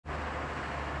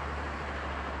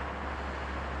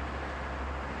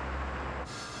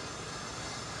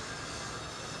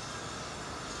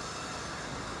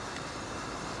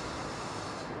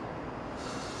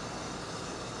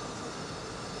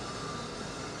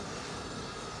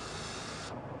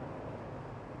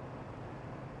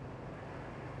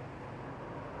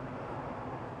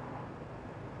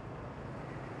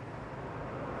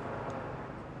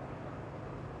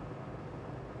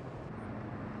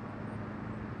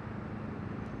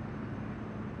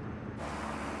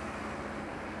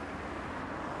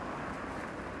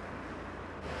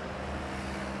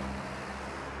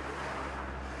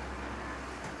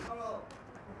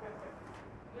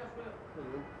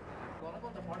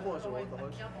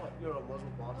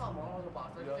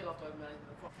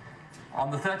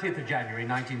On the 30th of January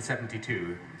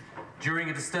 1972, during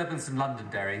a disturbance in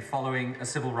Londonderry following a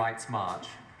civil rights march,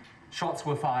 shots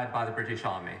were fired by the British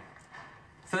Army.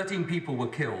 13 people were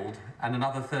killed and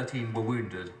another 13 were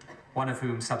wounded, one of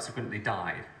whom subsequently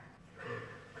died.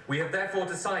 We have therefore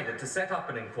decided to set up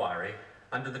an inquiry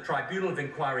under the Tribunal of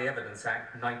Inquiry Evidence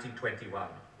Act 1921.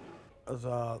 As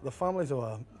the families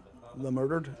of the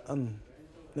murdered in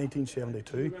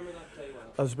 1972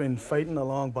 has been fighting a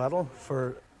long battle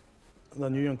for the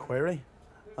new inquiry,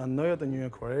 and now that the new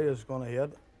inquiry is going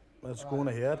ahead,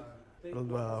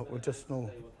 we just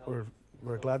know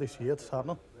we're glad to see it's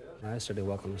happening. I certainly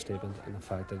welcome the statement and the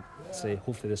fact that, say,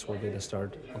 hopefully this will be the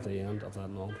start of the end of that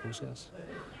long process.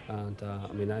 And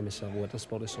I mean, I myself witnessed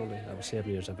Bloody Sunday. I was 7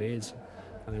 years of age,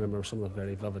 and I remember some of the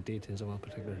very vivid details of that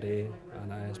particular day.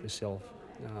 And I asked myself,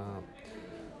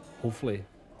 hopefully,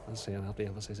 as I say, and I have to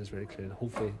emphasise this very clearly,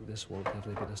 hopefully this will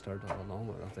definitely be the start of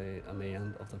the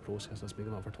end of the process that's been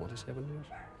going on for 27 years.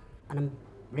 And I'm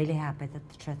really happy that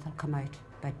the truth will come out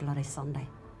about Bloody Sunday,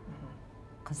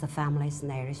 because the families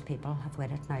and the Irish people have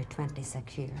waited now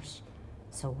 26 years.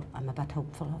 So I'm a bit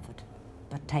hopeful of it,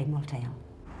 but time will tell.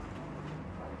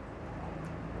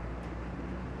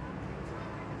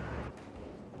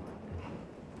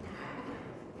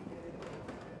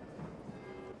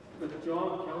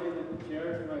 John Kelly, the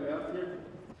chair to my left here.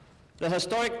 The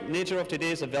historic nature of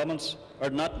today's developments are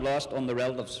not lost on the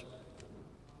relatives.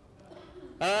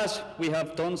 As we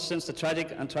have done since the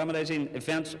tragic and traumatising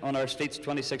events on our streets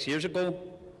 26 years ago,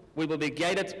 we will be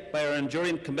guided by our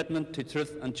enduring commitment to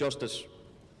truth and justice.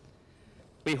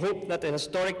 We hope that the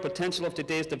historic potential of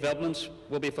today's developments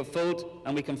will be fulfilled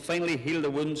and we can finally heal the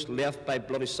wounds left by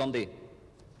Bloody Sunday.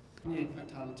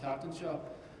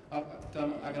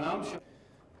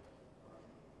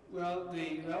 Well,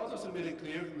 the relatives have made it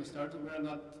clear from the start that we're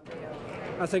not...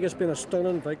 I think it's been a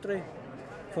stunning victory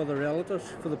for the relatives,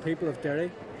 for the people of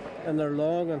Derry, in their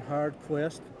long and hard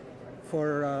quest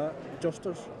for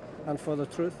justice and for the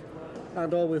truth.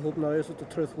 And all we hope now is that the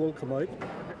truth will come out.